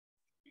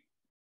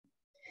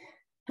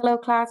Hello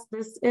class,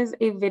 this is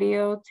a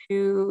video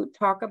to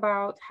talk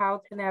about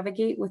how to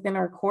navigate within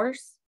our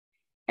course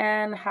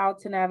and how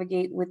to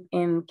navigate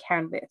within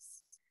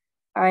Canvas.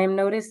 I am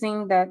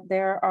noticing that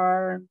there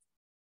are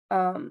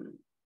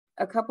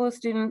a couple of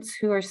students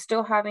who are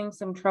still having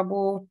some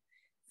trouble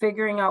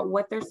figuring out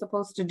what they're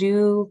supposed to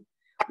do,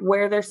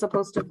 where they're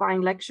supposed to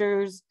find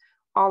lectures,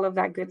 all of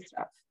that good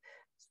stuff.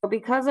 So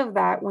because of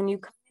that, when you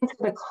come into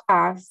the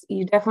class,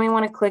 you definitely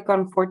want to click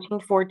on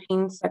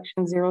 1414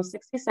 section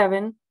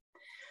 067.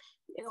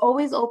 It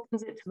always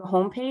opens it to the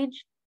home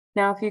page.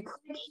 Now, if you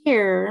click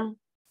here,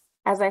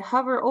 as I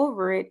hover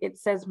over it, it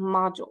says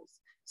modules.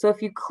 So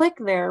if you click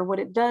there, what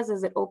it does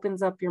is it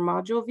opens up your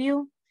module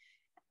view.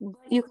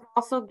 But you can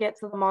also get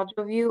to the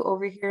module view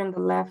over here in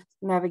the left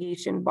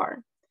navigation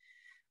bar.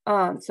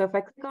 So if I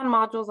click on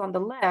modules on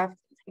the left,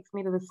 it takes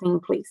me to the same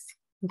place,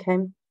 okay?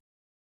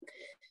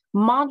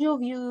 Module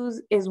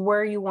views is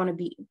where you want to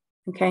be,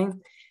 okay?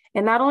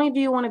 And not only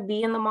do you want to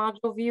be in the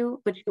module view,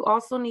 but you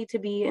also need to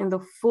be in the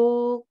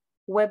full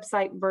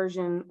website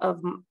version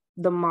of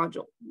the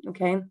module,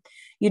 okay?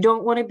 You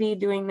don't want to be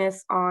doing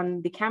this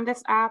on the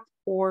Canvas app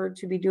or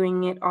to be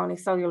doing it on a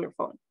cellular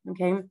phone,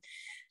 okay?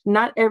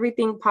 Not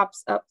everything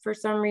pops up for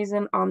some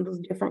reason on those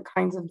different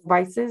kinds of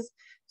devices.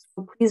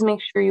 So please make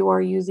sure you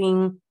are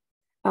using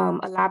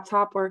a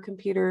laptop or a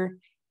computer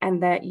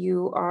and that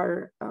you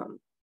are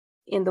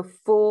in the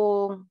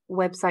full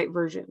website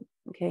version,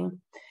 okay?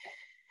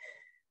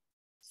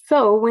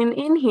 So when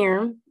in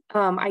here,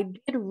 I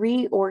did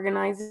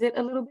reorganize it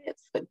a little bit,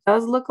 so it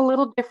does look a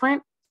little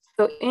different.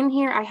 So in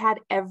here, I had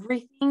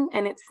everything,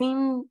 and it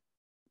seemed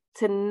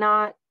to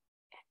not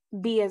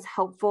be as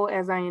helpful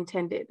as I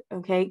intended,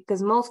 okay?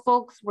 Because most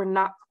folks were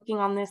not clicking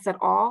on this at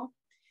all,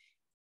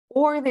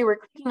 or they were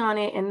clicking on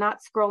it and not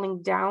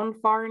scrolling down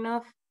far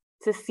enough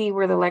to see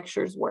where the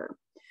lectures were.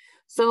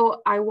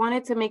 So I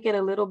wanted to make it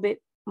a little bit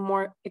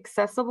more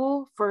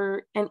accessible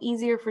and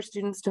easier for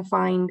students to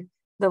find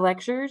the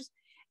lectures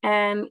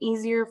and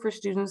easier for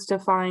students to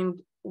find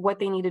what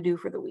they need to do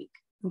for the week,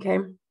 okay?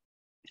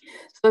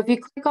 So if you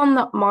click on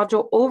the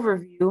module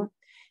overview,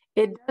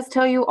 it does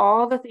tell you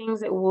all the things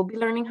that we'll be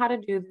learning how to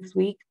do this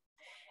week.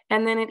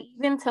 And then it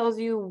even tells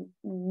you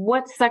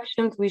what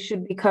sections we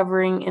should be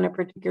covering in a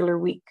particular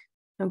week,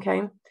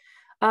 okay?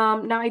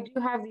 Now I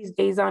do have these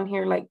days on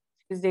here like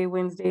Tuesday,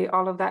 Wednesday,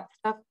 all of that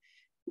stuff.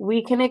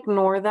 We can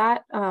ignore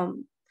that.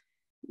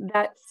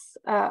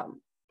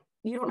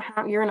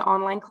 You're an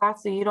online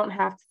class, so you don't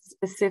have to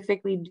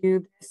specifically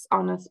do this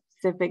on a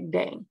specific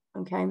day,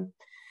 okay?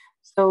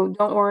 So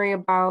don't worry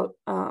about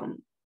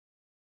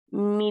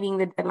meeting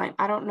the deadline.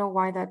 I don't know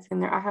why that's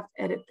in there. I have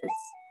to edit this.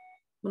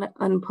 I'm gonna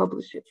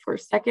unpublish it for a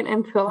second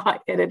until I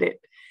edit it.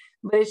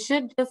 But it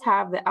should just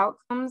have the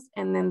outcomes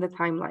and then the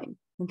timeline,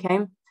 okay?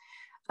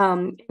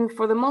 And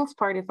for the most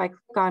part, if I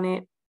click on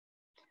it,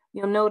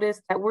 you'll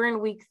notice that we're in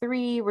week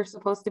 3. We're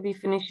supposed to be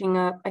finishing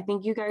up. I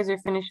think you guys are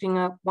finishing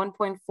up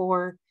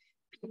 1.4,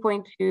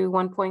 P.2,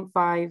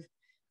 1.5.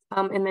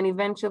 And then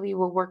eventually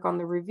we'll work on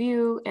the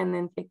review and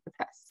then take the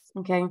tests,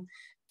 okay?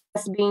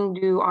 That's being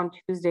due on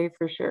Tuesday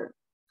for sure,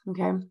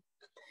 okay?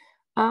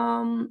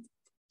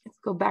 Let's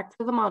go back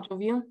to the module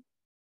view.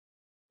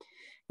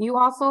 You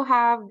also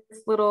have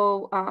this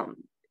little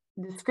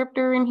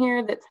descriptor in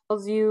here that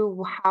tells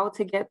you how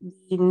to get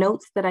the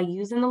notes that I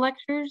use in the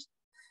lectures.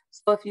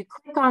 So if you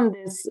click on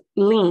this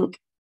link,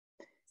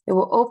 it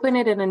will open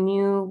it in a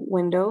new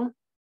window.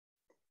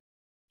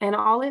 And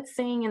all it's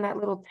saying in that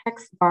little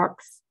text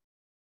box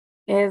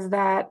is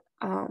that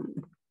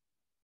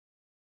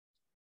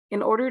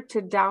in order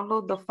to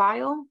download the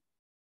file,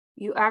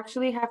 you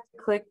actually have to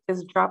click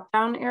this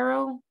drop-down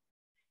arrow,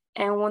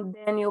 and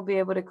then you'll be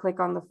able to click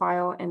on the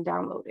file and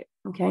download it,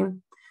 okay?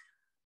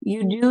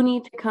 You do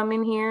need to come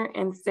in here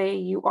and say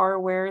you are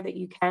aware that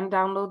you can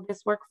download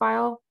this work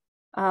file.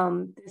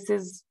 This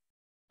is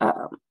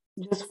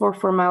just for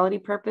formality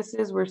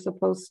purposes. We're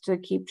supposed to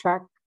keep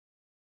track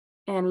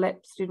and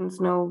let students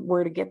know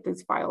where to get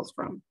these files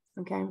from,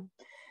 okay?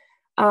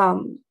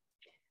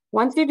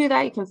 Once you do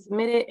that, you can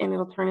submit it and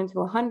it'll turn into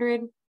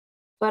 100,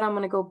 but I'm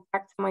gonna go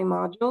back to my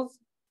modules.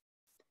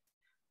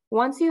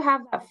 Once you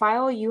have that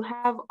file, you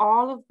have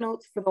all of the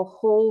notes for the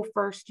whole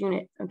first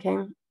unit, okay?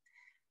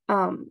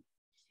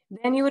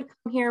 Then you would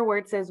come here where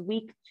it says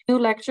week 2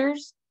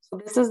 lectures. So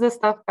this is the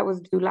stuff that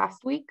was due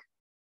last week,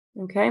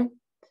 okay?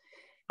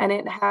 And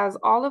it has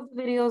all of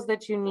the videos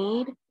that you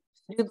need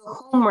to do the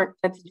homework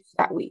that's due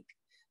that week.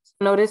 So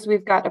notice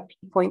we've got a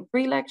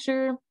P.3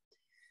 lecture.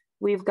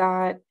 We've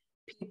got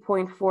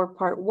P.4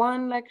 part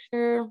 1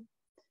 lecture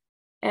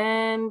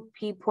and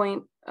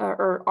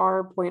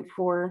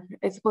R.4.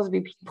 It's supposed to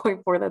be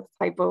P.4, that's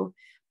a typo,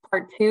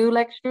 part 2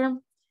 lecture.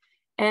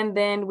 And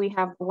then we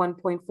have the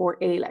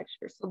 1.4a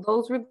lecture. So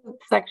those were the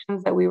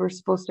sections that we were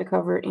supposed to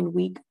cover in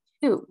week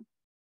 2.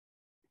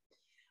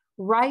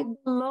 Right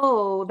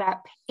below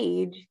that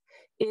page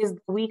is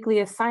the weekly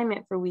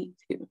assignment for week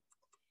 2.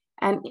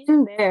 And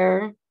in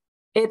there,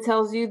 it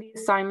tells you the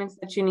assignments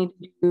that you need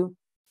to do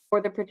for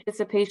the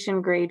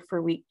participation grade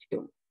for week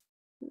 2.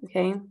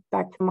 Okay,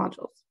 back to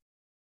modules.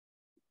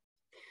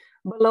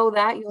 Below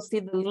that, you'll see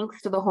the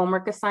links to the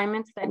homework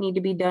assignments that need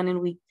to be done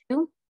in week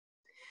 2.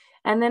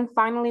 And then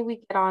finally, we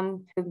get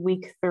on to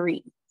week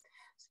 3.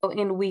 So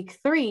in week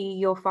 3,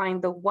 you'll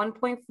find the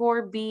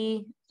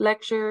 1.4B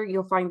lecture,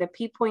 you'll find the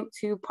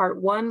P.2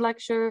 part 1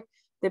 lecture,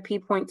 the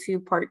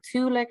P.2 part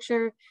 2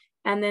 lecture,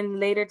 and then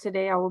later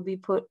today, I will be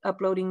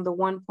uploading the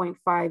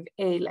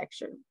 1.5A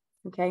lecture,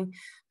 okay?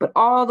 But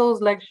all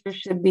those lectures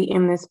should be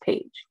in this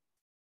page.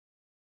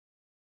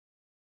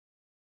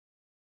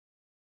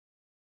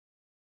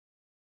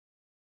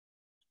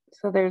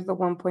 So there's the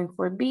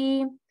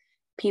 1.4B,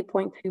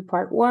 P.2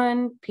 part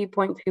 1,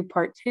 P.2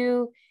 part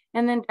 2,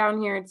 and then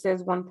down here it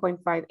says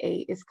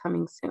 1.5A is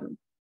coming soon.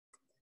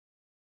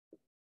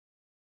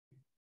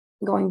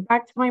 Going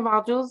back to my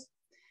modules,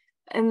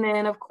 and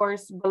then of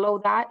course below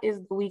that is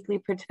the weekly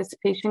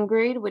participation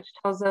grade, which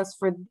tells us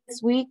for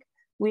this week,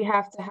 we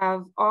have to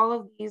have all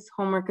of these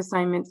homework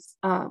assignments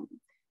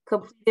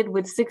completed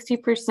with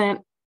 60%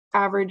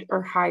 average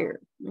or higher,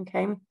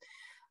 okay?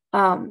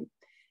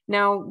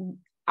 Now,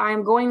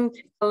 I'm going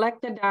to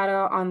collect the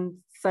data on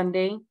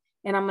Sunday,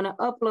 and I'm gonna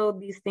upload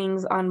these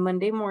things on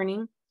Monday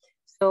morning.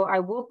 So I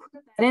will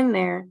put that in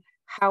there.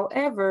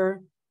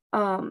 However,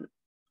 the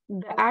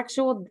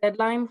actual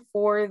deadline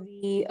for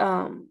the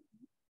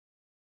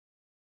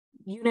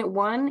Unit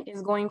 1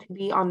 is going to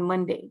be on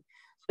Monday.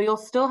 So you'll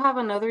still have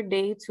another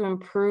day to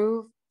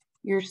improve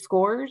your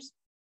scores.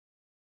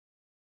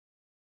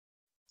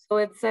 So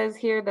it says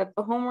here that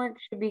the homework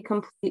should be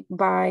complete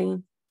by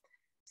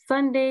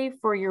Sunday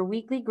for your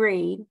weekly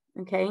grade,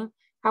 okay?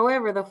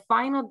 However, the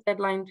final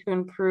deadline to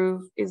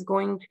improve is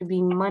going to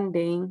be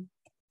Monday,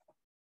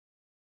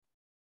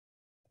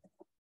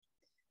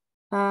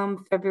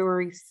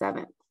 February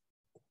 7th,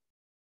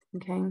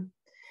 okay?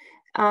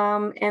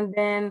 And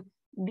then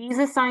these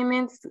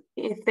assignments,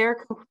 if they're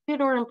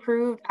completed or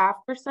improved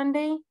after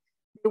Sunday,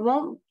 they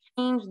won't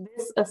change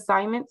this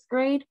assignment's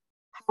grade.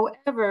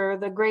 However,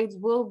 the grades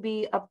will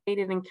be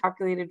updated and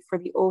calculated for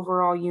the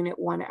overall Unit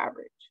 1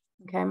 average,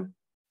 okay?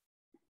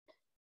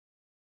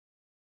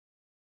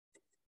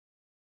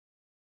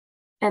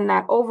 And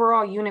that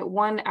overall Unit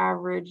 1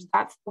 average,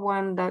 that's the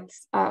one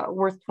that's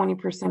worth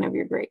 20% of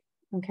your grade,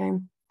 okay?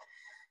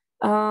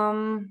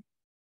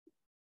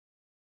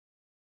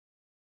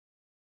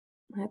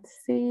 Let's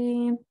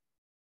see.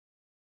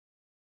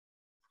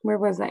 Where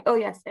was I? Oh,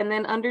 yes. And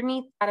then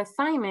underneath that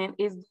assignment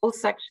is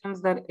those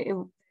sections that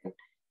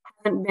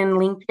haven't been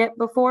linked yet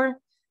before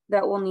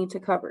that we'll need to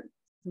cover,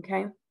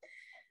 okay?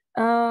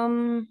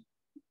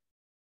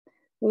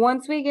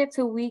 Once we get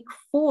to week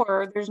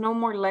 4, there's no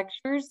more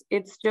lectures.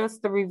 It's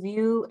just the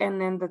review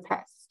and then the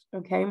test,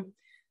 okay?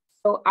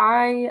 So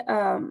I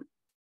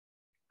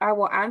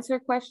will answer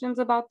questions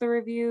about the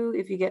review.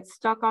 If you get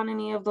stuck on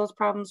any of those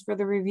problems for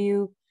the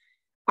review,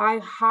 I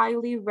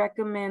highly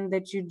recommend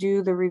that you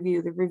do the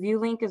review. The review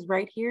link is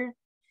right here.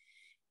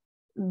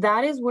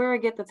 That is where I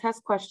get the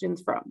test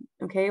questions from,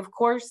 okay? Of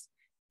course,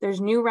 there's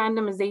new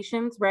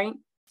randomizations, right?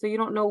 So you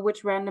don't know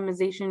which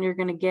randomization you're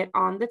gonna get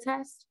on the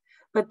test,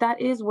 but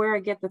that is where I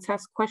get the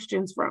test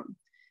questions from.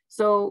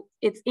 So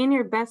it's in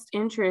your best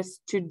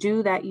interest to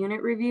do that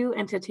unit review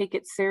and to take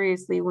it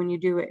seriously when you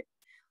do it.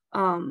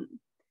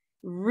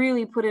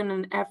 Really put in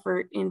an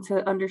effort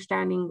into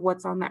understanding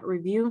what's on that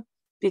review,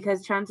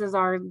 because chances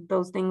are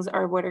those things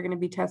are what are going to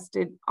be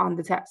tested on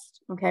the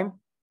test, okay?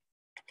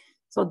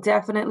 So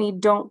definitely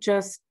don't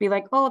just be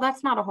like, oh,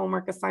 that's not a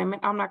homework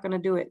assignment, I'm not going to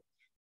do it.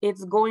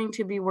 It's going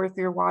to be worth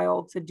your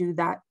while to do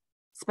that.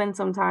 Spend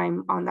some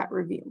time on that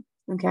review,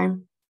 okay?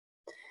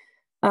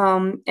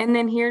 And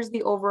then here's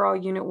the overall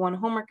Unit 1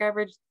 homework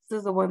average. This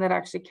is the one that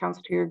actually counts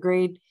to your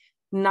grade,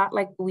 not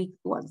like the weekly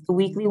ones. The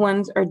weekly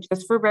ones are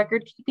just for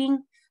record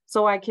keeping,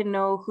 so I can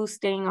know who's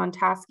staying on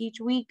task each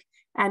week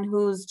and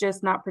who's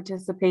just not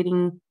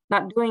participating,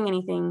 not doing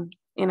anything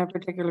in a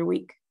particular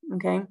week,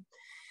 okay?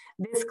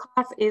 This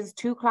class is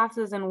 2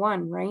 classes in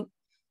 1, right?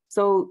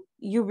 So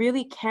you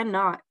really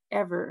cannot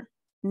ever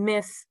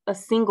miss a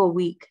single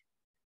week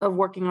of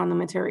working on the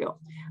material.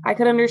 I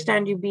could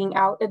understand you being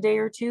out a day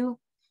or two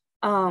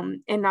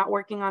and not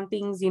working on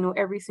things,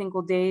 every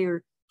single day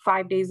or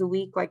 5 days a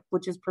week, like,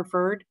 which is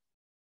preferred,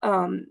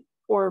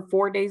 or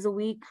 4 days a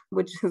week,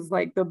 which is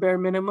like the bare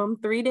minimum.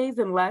 3 days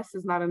and less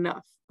is not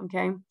enough,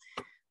 okay?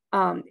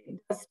 It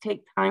does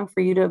take time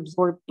for you to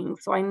absorb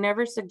things. So I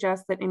never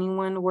suggest that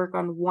anyone work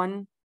on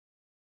 1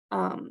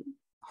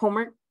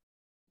 homework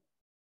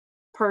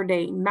per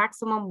day,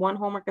 maximum 1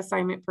 homework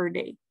assignment per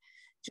day,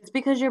 just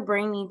because your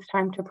brain needs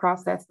time to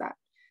process that.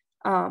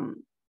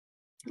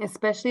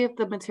 Especially if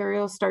the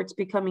material starts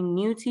becoming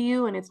new to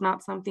you and it's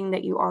not something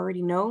that you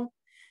already know,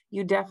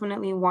 you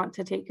definitely want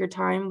to take your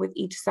time with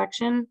each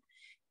section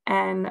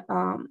and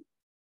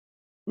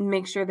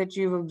make sure that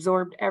you've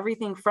absorbed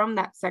everything from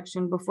that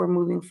section before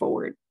moving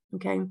forward,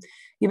 okay?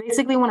 You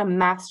basically want to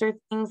master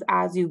things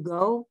as you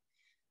go,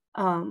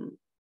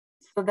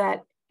 so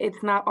that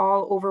it's not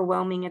all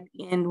overwhelming at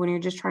the end when you're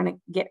just trying to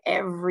get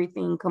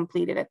everything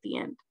completed at the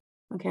end,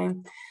 okay?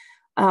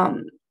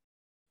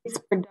 It's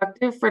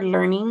productive for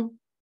learning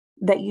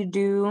that you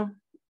do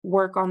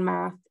work on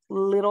math,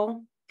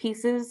 little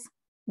pieces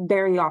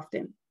very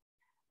often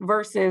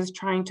versus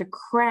trying to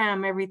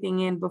cram everything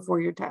in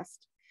before your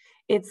test.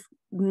 It's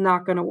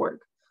not going to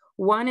work.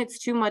 One, it's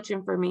too much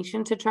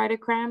information to try to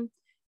cram.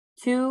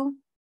 Two,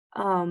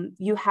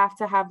 you have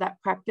to have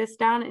that practice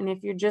down. And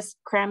if you're just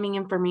cramming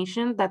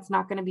information, that's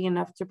not going to be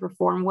enough to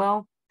perform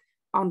well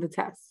on the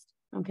test.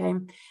 Okay.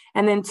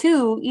 And then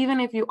two,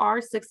 even if you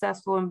are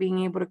successful in being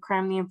able to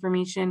cram the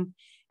information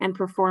and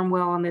perform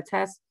well on the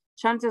test,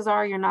 chances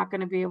are you're not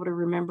going to be able to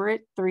remember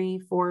it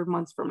 3-4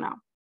 months from now.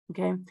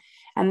 Okay.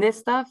 And this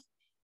stuff,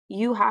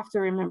 you have to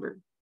remember.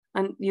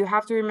 And you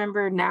have to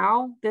remember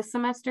now this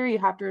semester. You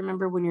have to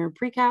remember when you're in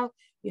pre-cal.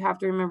 You have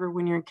to remember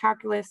when you're in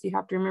calculus. You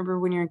have to remember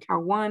when you're in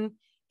Cal 1,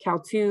 Cal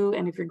 2,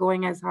 and if you're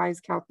going as high as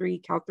Cal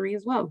 3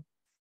 as well.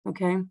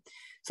 Okay.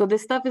 So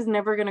this stuff is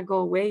never going to go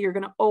away. You're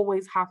going to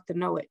always have to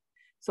know it.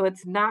 So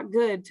it's not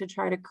good to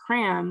try to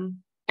cram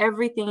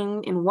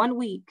everything in 1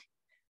 week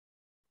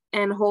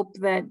and hope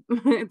that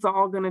it's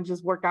all going to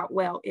just work out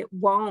well. It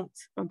won't.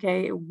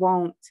 Okay. It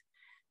won't.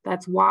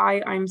 That's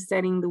why I'm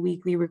setting the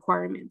weekly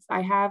requirements.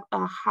 I have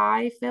a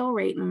high fail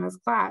rate in this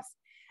class,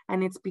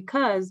 and it's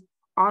because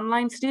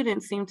online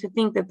students seem to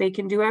think that they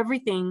can do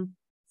everything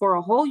for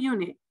a whole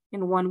unit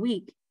in 1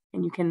 week,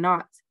 and you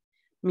cannot.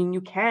 I mean, you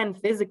can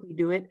physically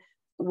do it.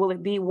 Will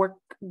it be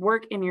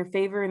work in your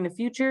favor in the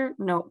future?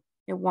 No,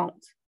 it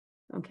won't.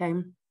 Okay.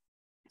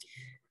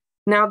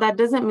 Now, that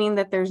doesn't mean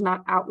that there's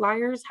not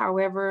outliers.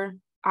 However,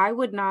 I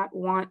would not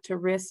want to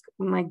risk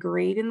my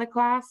grade in the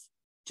class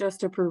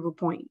just to prove a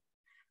point.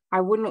 I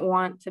wouldn't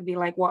want to be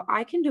like, well,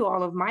 I can do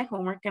all of my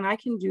homework and I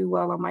can do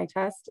well on my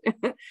test.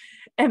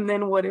 And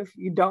then what if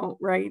you don't,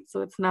 right?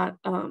 So it's not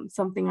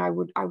something I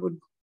would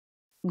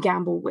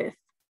gamble with.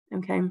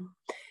 Okay.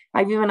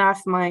 I've even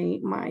asked my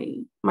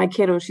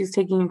kiddo, she's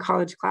taking a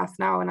college class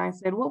now, and I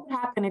said, what would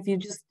happen if you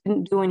just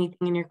didn't do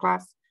anything in your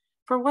class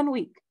for 1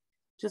 week?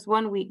 Just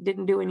 1 week,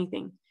 didn't do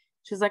anything.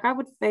 She's like, I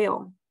would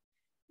fail.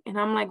 And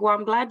I'm like, well,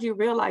 I'm glad you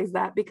realize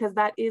that, because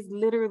that is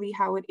literally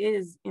how it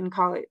is in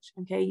college.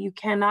 Okay. You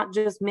cannot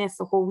just miss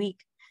a whole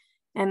week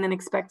and then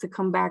expect to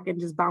come back and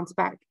just bounce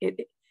back.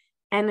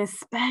 And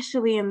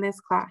especially in this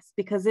class,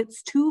 because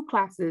it's 2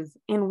 classes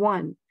in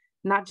one,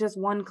 not just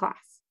 1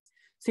 class.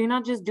 So you're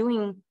not just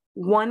doing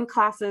 1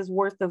 class's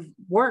worth of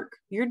work.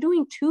 You're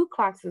doing 2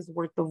 classes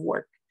worth of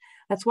work.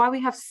 That's why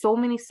we have so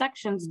many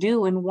sections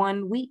due in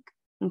 1 week.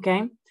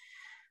 Okay.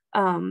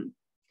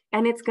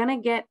 And it's going to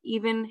get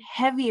even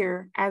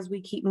heavier as we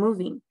keep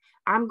moving.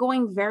 I'm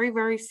going very,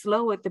 very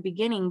slow at the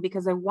beginning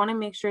because I want to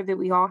make sure that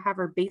we all have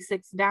our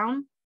basics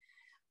down.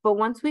 But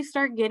once we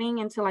start getting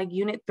into like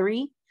unit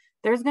 3,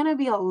 there's going to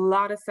be a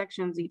lot of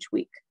sections each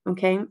week.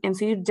 Okay. And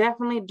so you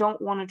definitely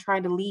don't want to try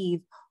to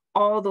leave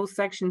all those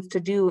sections to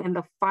do in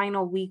the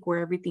final week where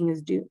everything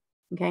is due.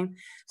 Okay.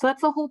 So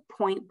that's the whole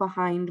point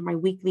behind my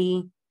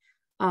weekly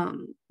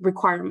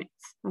requirements.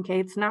 Okay.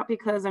 It's not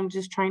because I'm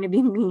just trying to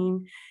be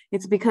mean.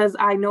 It's because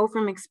I know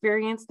from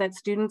experience that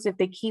students, if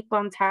they keep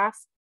on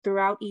task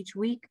throughout each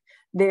week,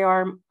 they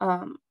have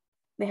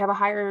a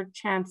higher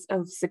chance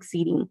of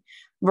succeeding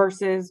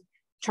versus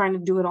trying to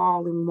do it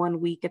all in 1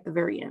 week at the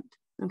very end.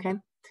 Okay.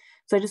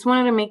 So I just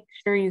wanted to make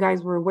sure you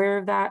guys were aware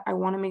of that. I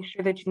want to make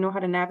sure that you know how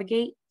to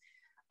navigate.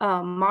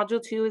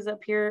 Module 2 is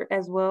up here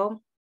as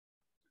well.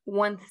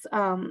 Once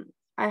I'm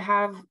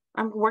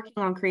working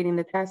on creating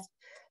the test.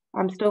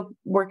 I'm still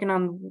working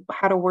on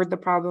how to word the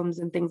problems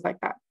and things like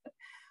that.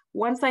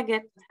 Once I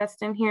get the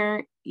test in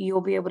here, you'll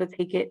be able to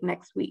take it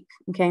next week.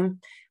 Okay.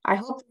 I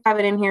hope to have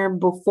it in here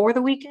before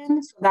the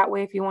weekend. So that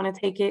way, if you want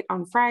to take it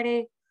on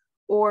Friday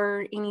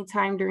or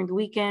anytime during the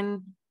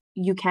weekend,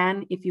 you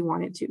can if you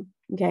wanted to.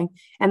 Okay.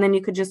 And then you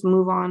could just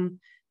move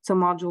on to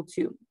module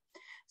 2.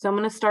 So I'm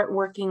going to start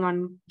working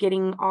on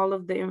getting all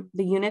of the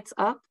units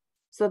up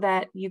so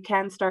that you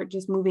can start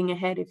just moving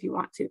ahead if you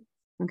want to.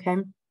 Okay.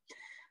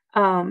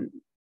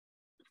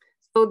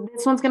 So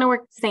this one's going to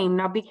work the same.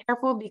 Now be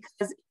careful,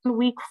 because in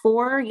week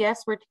 4,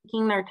 yes, we're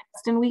taking our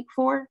test in week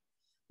 4,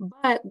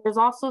 but there's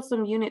also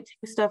some unit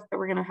 2 stuff that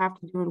we're going to have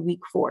to do in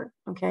week 4.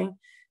 Okay.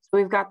 So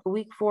we've got the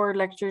week 4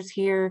 lectures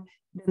here.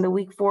 Then the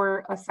week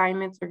 4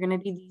 assignments are going to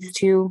be these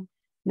 2.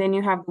 Then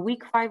you have the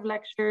week 5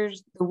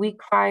 lectures, the week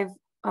 5,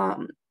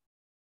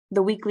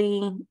 the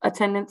weekly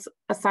attendance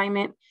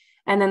assignment,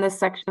 and then the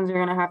sections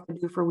you're going to have to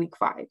do for week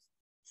 5.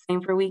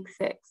 Same for week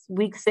 6.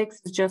 Week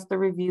 6 is just the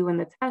review and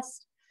the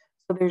test.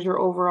 So there's your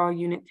overall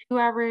unit 2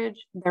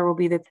 average. There will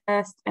be the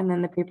test and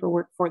then the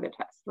paperwork for the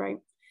test, right?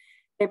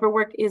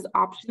 Paperwork is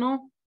optional.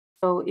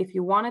 So if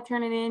you want to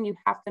turn it in, you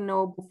have to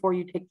know before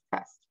you take the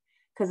test.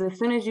 Because as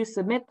soon as you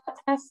submit that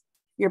test,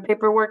 your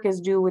paperwork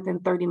is due within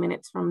 30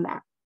 minutes from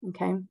that,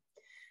 okay?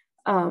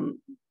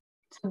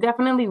 So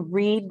definitely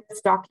read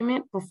this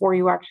document before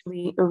you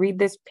actually, or read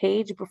this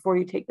page before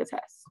you take the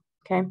test,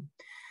 okay?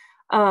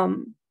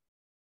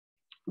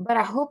 But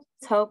I hope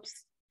this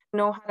helps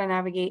know how to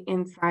navigate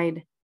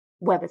inside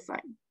WebAssign.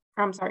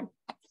 I'm sorry,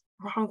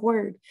 wrong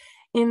word.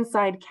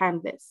 Inside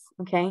Canvas,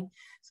 okay?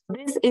 So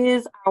this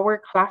is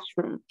our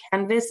classroom.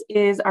 Canvas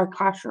is our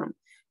classroom.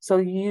 So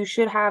you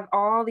should have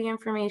all the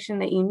information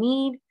that you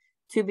need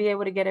to be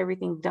able to get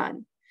everything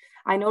done.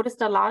 I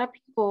noticed a lot of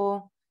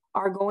people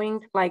are going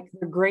to like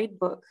the grade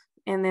book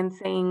and then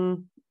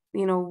saying,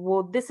 you know,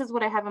 well, this is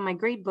what I have in my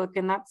grade book.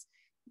 And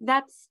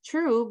that's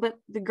true, but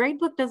the grade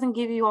book doesn't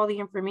give you all the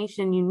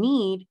information you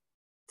need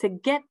to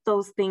get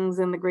those things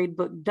in the grade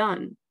book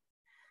done.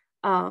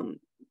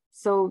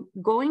 So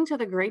going to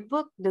the grade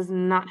book does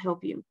not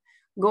help you.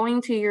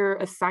 Going to your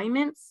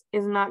assignments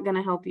is not going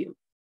to help you.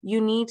 You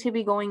need to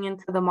be going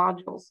into the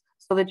modules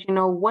so that you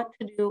know what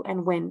to do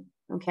and when,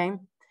 okay?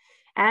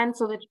 And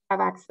so that you have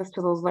access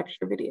to those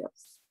lecture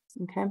videos,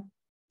 okay?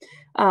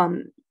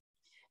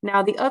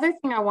 Now, the other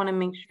thing I want to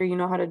make sure you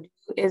know how to do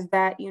is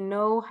that you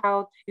know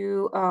how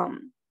to know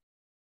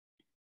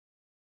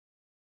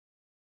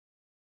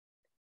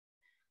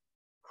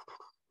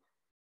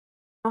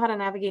how to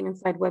navigate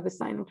inside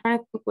WebAssign. I'm trying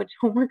to think which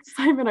homework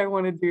assignment I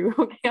want to do.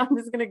 Okay, I'm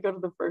just going to go to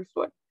the first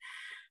one.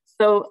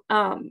 So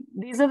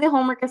these are the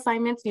homework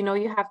assignments. You know,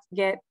 you have to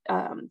get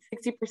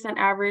 60%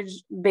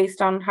 average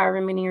based on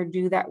however many are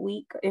due that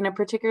week in a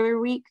particular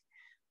week.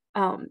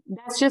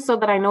 That's just so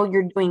that I know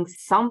you're doing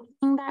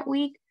something that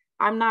week.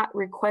 I'm not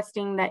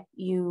requesting that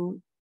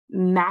you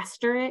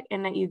master it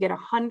and that you get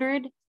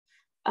 100.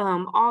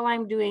 All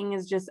I'm doing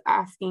is just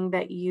asking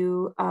that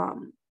you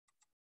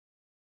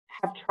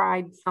have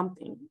tried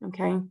something,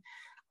 okay?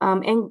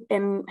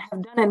 And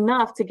have done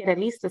enough to get at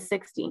least a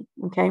 60,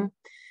 okay?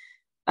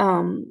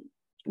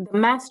 The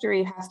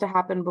mastery has to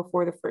happen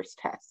before the first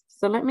test.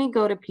 So let me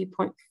go to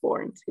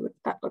P.4 and see what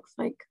that looks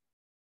like.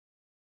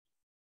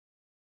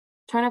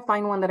 Trying to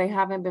find one that I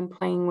haven't been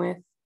playing with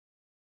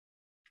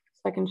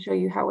so I can show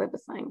you how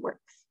WebAssign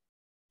works.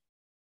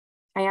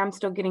 I am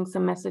still getting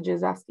some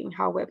messages asking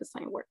how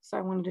WebAssign works, so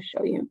I wanted to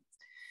show you.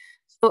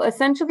 So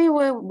essentially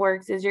what it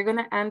works is you're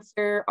gonna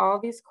answer all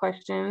these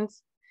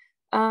questions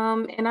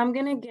and I'm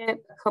gonna get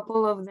a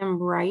couple of them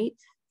right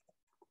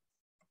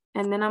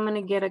and then I'm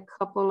gonna get a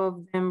couple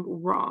of them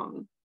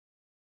wrong.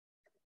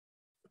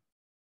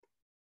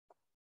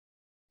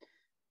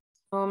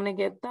 So I'm gonna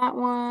get that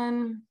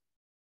one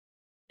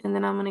and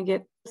then I'm gonna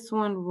get this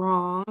one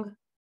wrong.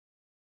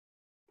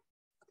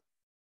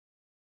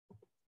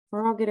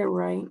 Or I'll get it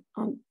right.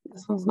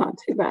 This one's not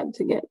too bad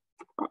to get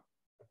wrong.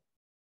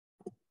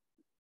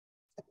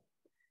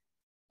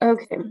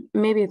 Okay,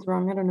 maybe it's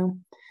wrong, I don't know.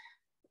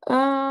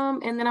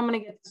 And then I'm gonna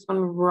get this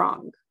one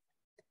wrong.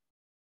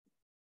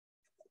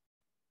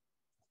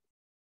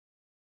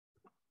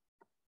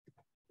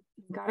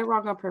 Got it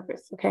wrong on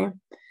purpose, okay?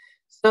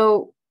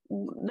 So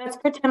let's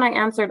pretend I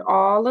answered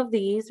all of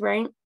these,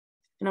 right?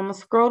 And I'm gonna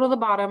scroll to the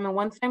bottom, and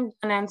once I'm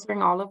done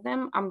answering all of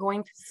them, I'm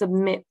going to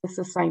submit this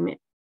assignment.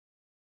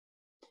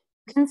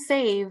 You can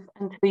save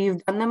until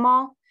you've done them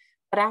all,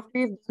 but after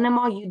you've done them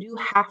all, you do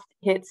have to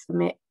hit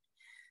submit.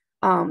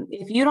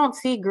 If you don't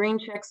see green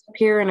checks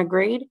appear in a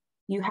grade,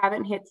 you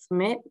haven't hit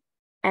submit,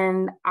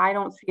 and I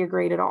don't see a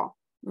grade at all,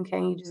 okay?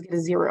 You just get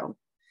a 0.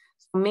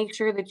 So make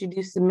sure that you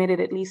do submit it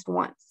at least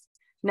once.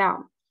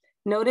 Now,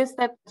 notice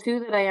that the 2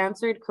 that I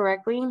answered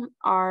correctly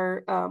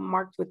are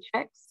marked with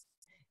checks,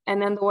 and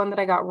then the one that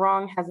I got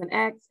wrong has an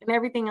X, and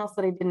everything else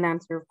that I didn't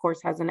answer, of course,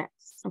 has an X,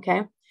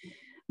 okay?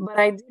 But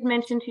I did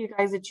mention to you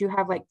guys that you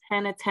have like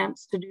 10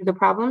 attempts to do the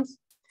problems.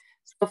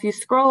 So if you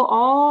scroll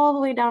all the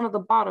way down to the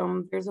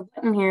bottom, there's a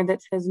button here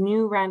that says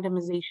new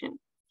randomization.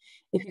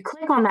 If you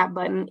click on that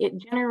button, it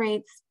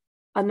generates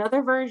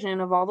another version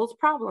of all those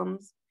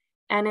problems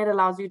and it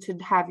allows you to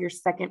have your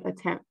second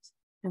attempt,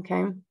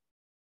 okay?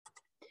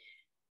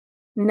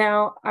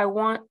 Now, I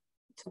want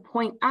to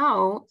point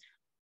out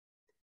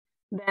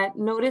that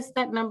notice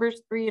that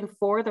numbers 3 and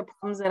 4, the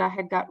problems that I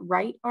had got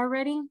right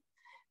already,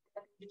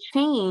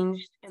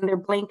 changed and they're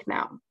blank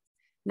now.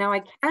 Now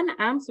I can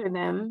answer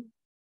them,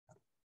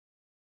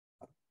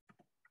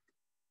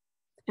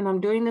 and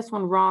I'm doing this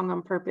one wrong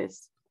on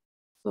purpose.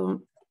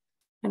 So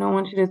I don't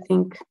want you to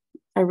think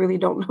I really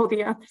don't know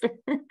the answer.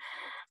 So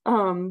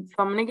I'm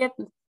gonna get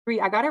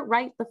 3. I got it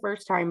right the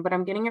first time, but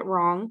I'm getting it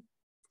wrong.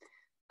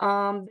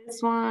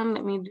 This one,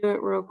 let me do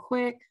it real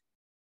quick.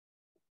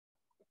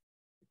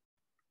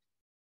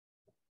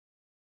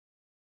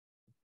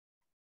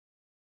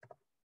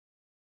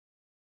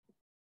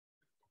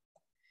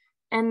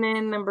 And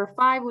then number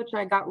 5, which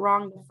I got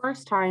wrong the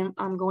first time,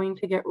 I'm going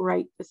to get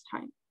right this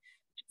time,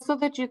 just so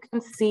that you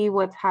can see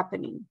what's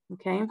happening,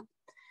 okay?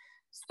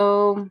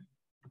 So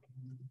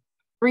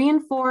 3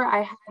 and 4,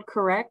 I had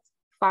correct.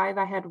 5,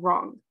 I had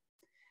wrong.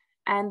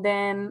 And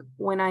then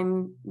when I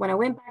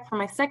went back for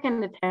my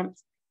second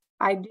attempt,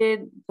 I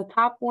did the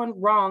top one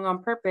wrong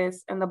on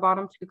purpose and the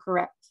bottom 2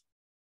 correct.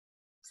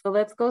 So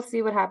let's go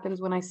see what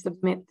happens when I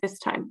submit this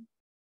time.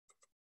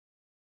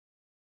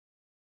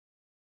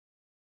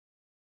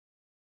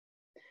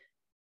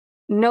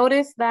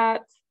 Notice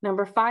that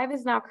number 5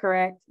 is now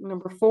correct.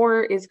 Number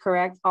 4 is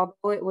correct,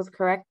 although it was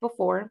correct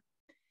before.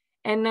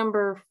 And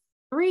number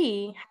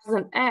 3 has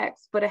an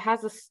X, but it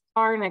has a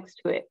star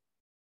next to it.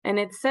 And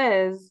it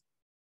says,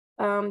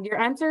 your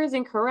answer is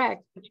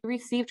incorrect, but you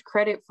received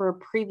credit for a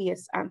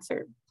previous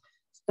answer.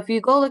 So if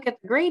you go look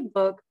at the grade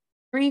book,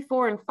 3,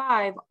 4, and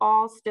 5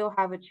 all still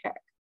have a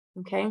check,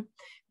 okay?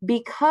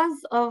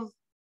 Because of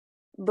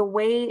the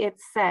way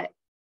it's set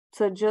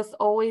to just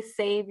always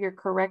save your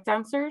correct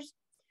answers,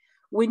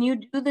 when you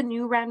do the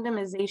new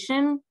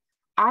randomization,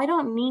 I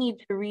don't need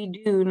to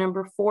redo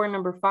number 4,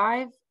 number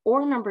 5,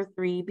 or number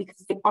 3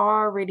 because they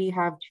already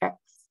have checks,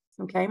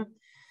 okay?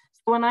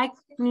 So when I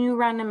click new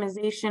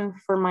randomization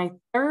for my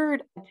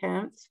third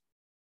attempt,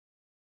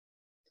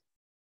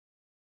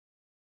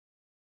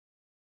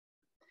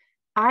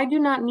 I do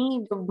not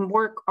need to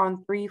work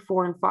on 3,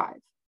 4, and 5.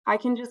 I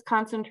can just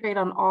concentrate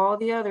on all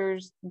the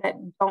others that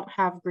don't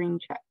have green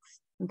checks,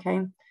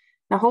 okay?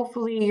 Now,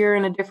 hopefully you're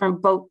in a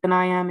different boat than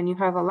I am and you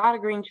have a lot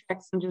of green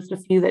checks and just a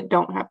few that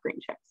don't have green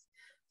checks.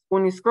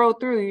 When you scroll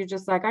through, you're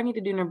just like, I need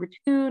to do number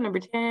 2, number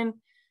 10,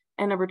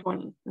 and number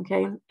 20,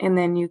 okay? And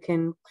then you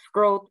can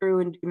scroll through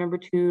and do number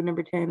 2,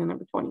 number 10, and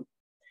number 20.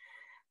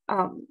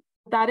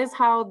 That is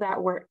how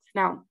that works.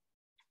 Now,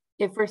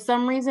 if for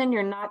some reason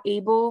you're not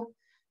able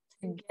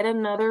to get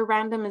another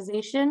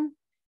randomization,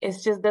 it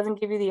just doesn't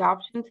give you the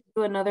option to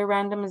do another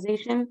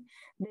randomization,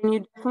 then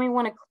you definitely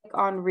want to click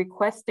on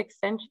request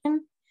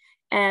extension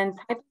and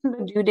type in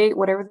the due date,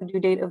 whatever the due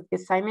date of the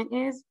assignment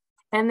is,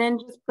 and then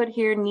just put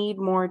here, need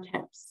more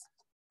attempts.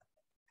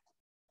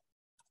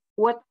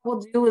 What we'll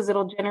do is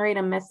it'll generate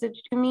a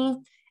message to me,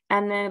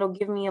 and then it'll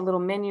give me a little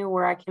menu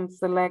where I can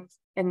select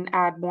and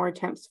add more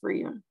attempts for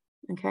you,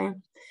 okay?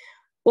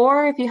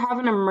 Or if you have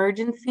an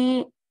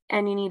emergency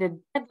and you need a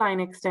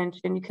deadline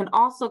extension, you can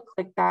also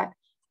click that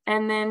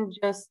and then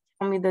just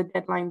tell me the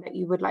deadline that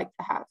you would like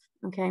to have,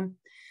 okay?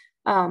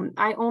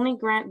 I only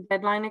grant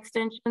deadline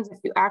extensions if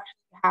you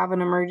actually have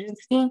an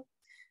emergency.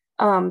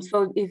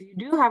 So if you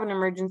do have an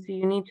emergency,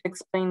 you need to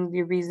explain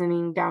the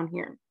reasoning down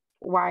here.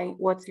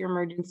 What's your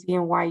emergency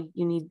and why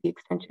you need the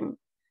extension,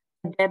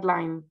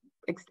 deadline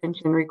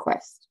extension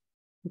request,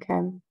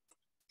 okay?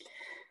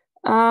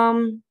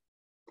 And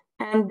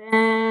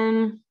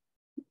then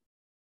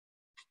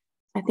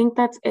I think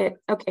that's it.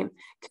 Okay,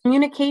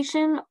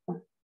 communication,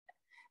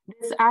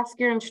 this ask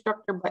your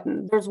instructor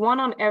button. There's one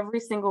on every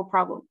single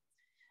problem.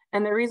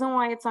 And the reason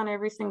why it's on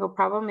every single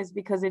problem is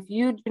because if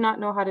you do not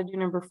know how to do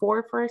number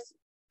 4 first,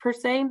 per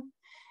se,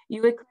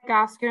 you would click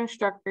ask your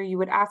instructor, you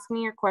would ask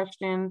me your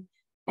question,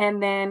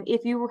 and then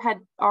if you had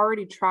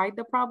already tried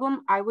the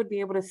problem, I would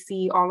be able to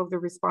see all of the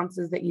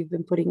responses that you've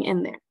been putting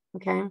in there,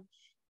 okay?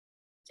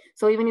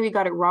 So even if you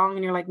got it wrong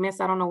and you're like, Miss,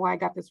 I don't know why I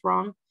got this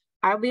wrong,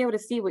 I'll be able to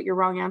see what your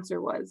wrong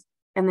answer was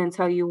and then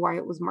tell you why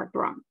it was marked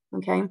wrong,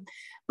 okay?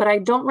 But I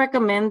don't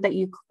recommend that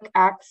you click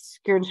ask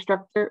your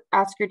instructor,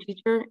 ask your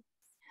teacher,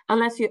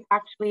 unless you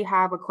actually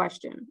have a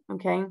question,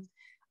 okay?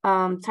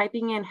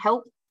 Typing in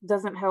help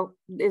doesn't help,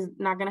 is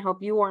not gonna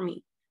help you or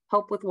me.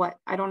 Help with what?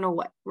 I don't know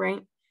what,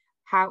 right?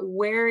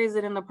 Where is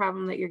it in the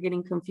problem that you're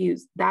getting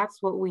confused? That's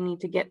what we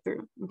need to get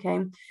through, okay?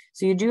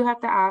 So you do have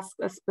to ask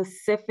a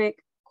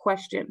specific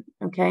question,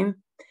 okay?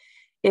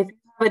 If you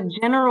have a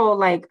general,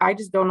 like, I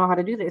just don't know how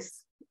to do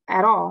this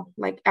at all,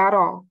 like at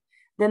all,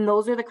 then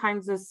those are the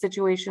kinds of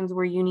situations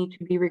where you need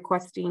to be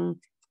requesting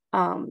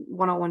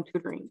one-on-one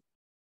tutoring.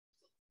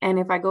 And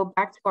if I go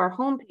back to our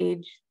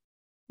homepage,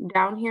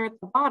 down here at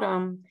the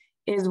bottom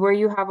is where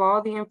you have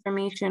all the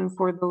information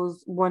for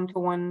those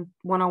one-to-one,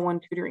 one-on-one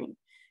tutoring.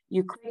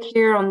 You click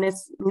here on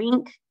this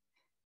link,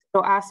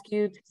 it'll ask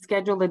you to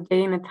schedule a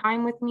day and a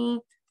time with me.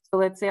 So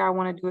let's say I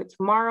want to do it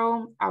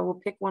tomorrow. I will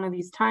pick one of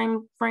these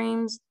time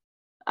frames,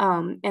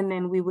 and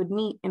then we would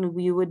meet and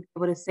we would be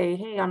able to say,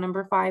 hey, on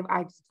number 5,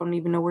 I just don't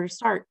even know where to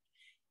start.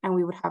 And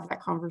we would have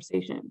that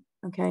conversation,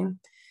 okay?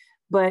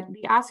 But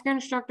the ask your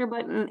instructor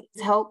button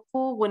is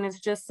helpful when it's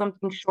just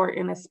something short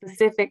and a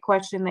specific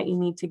question that you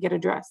need to get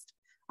addressed.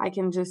 I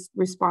can just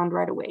respond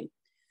right away.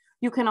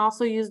 You can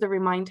also use the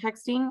remind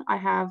texting. I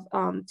have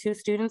 2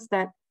 students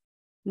that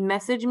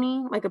message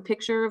me like a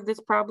picture of this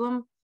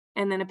problem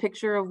and then a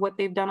picture of what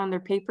they've done on their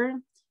paper.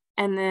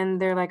 And then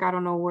they're like, I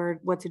don't know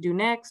what to do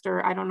next,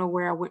 or I don't know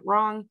where I went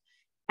wrong.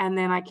 And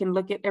then I can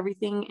look at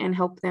everything and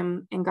help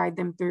them and guide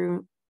them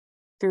through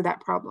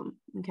that problem,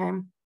 okay?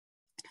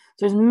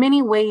 So there's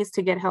many ways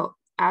to get help.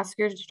 Ask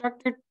your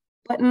instructor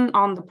button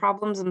on the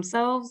problems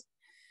themselves.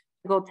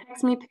 Go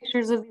text me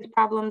pictures of these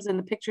problems and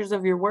the pictures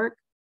of your work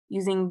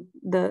using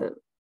the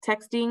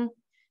texting,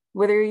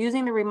 whether you're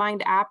using the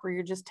Remind app or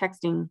you're just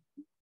texting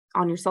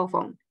on your cell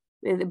phone.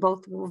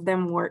 Both of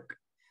them work.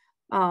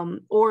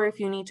 Or if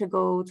you need to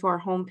go to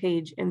our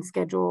homepage and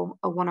schedule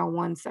a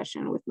one-on-one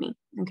session with me,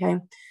 okay?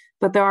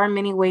 But there are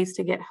many ways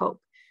to get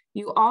help.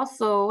 You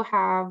also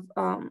have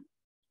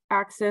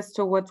access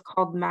to what's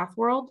called Math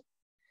World.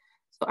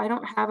 So I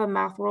don't have a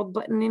Math World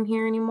button in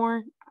here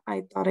anymore.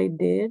 I thought I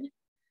did.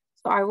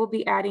 So I will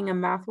be adding a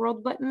Math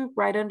World button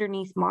right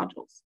underneath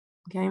modules,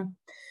 okay?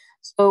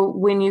 So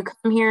when you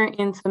come here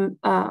into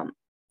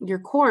your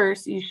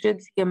course, you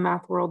should see a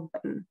Math World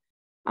button.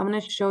 I'm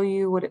gonna show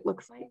you what it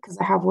looks like because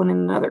I have one in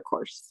another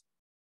course.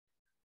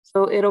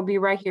 So it'll be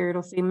right here.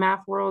 It'll say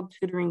Math World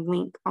tutoring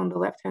link on the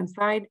left-hand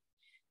side.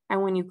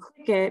 And when you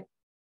click it,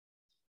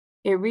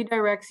 it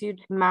redirects you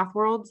to Math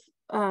World's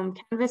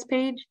Canvas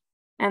page.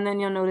 And then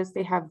you'll notice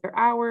they have their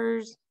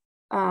hours.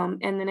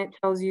 And then it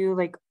tells you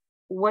like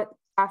what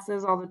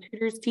classes all the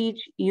tutors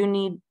teach. You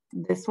need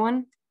this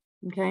one,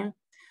 okay?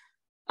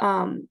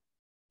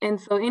 And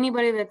so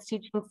anybody that's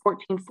teaching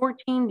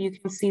 1414, you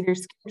can see their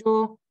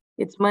schedule.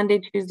 It's Monday,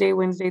 Tuesday,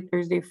 Wednesday,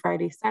 Thursday,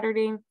 Friday,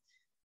 Saturday.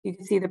 You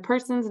can see the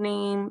person's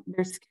name,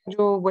 their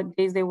schedule, what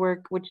days they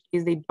work, which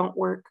days they don't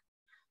work.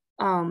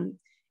 And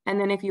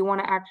then if you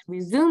want to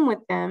actually Zoom with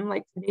them,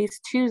 like today's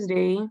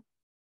Tuesday.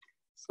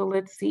 So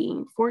let's see,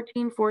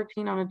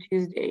 1414 on a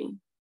Tuesday.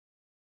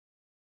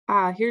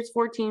 Here's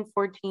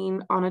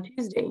 1414 on a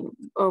Tuesday.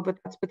 Oh, but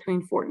that's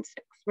between 4 and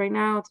 6. Right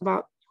now it's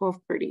about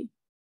 12:30.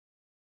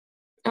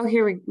 Oh,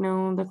 here we go.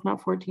 No, that's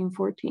not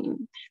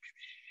 1414.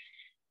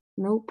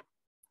 Nope.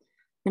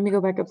 Let me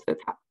go back up to the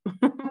top.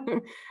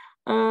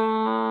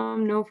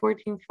 No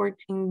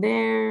 1414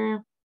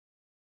 there.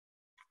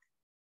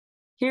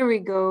 Here we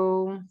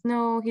go.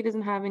 No, he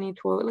doesn't have any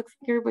 12. It looks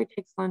like everybody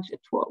takes lunch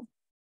at 12.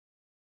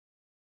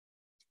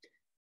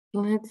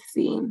 Let's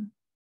see.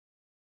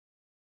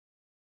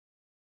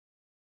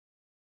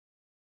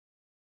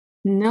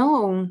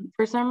 No,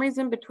 for some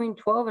reason between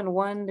 12 and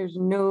 1, there's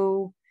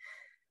no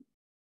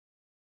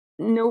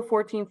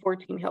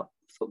 1414 help.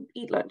 So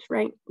eat lunch,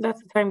 right?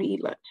 That's the time to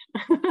eat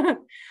lunch.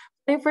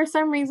 If for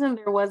some reason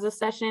there was a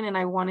session and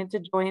I wanted to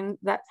join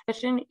that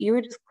session, you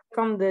would just click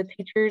on the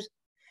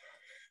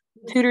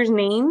tutor's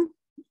name,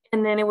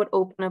 and then it would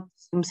open up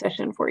the Zoom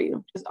session for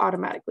you just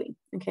automatically.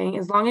 Okay,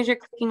 as long as you're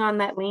clicking on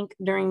that link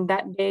during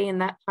that day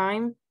and that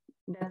time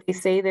that they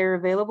say they're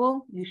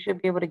available, you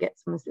should be able to get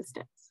some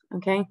assistance.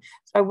 Okay,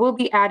 so I will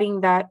be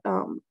adding that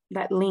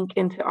that link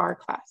into our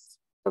class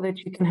so that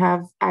you can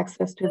have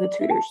access to the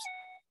tutors.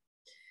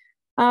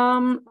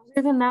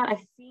 Other than that, I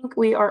think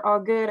we are all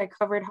good. I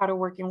covered how to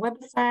work in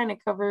WebAssign. I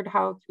covered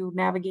how to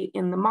navigate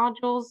in the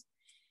modules.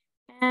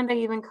 And I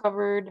even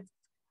covered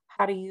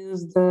how to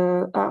use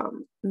the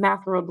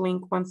MathWorld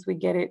link once we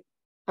get it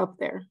up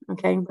there,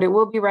 okay? But it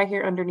will be right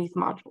here underneath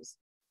modules.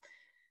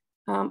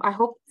 I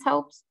hope this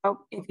helps.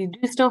 If you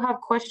do still have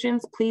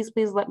questions, please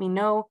let me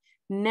know.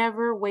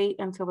 Never wait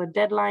until a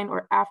deadline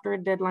or after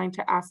a deadline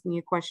to ask me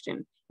a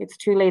question. It's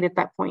too late at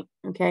that point,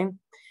 okay?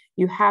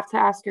 You have to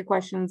ask your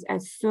questions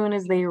as soon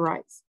as they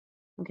arise,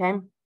 okay?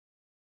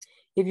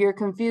 If you're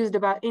confused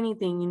about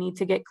anything, you need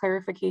to get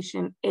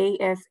clarification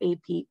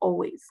ASAP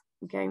always,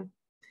 okay?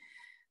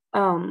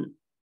 But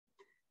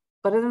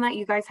other than that,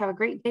 you guys have a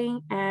great day,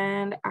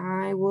 and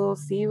I will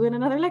see you in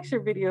another lecture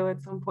video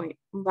at some point.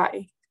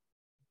 Bye.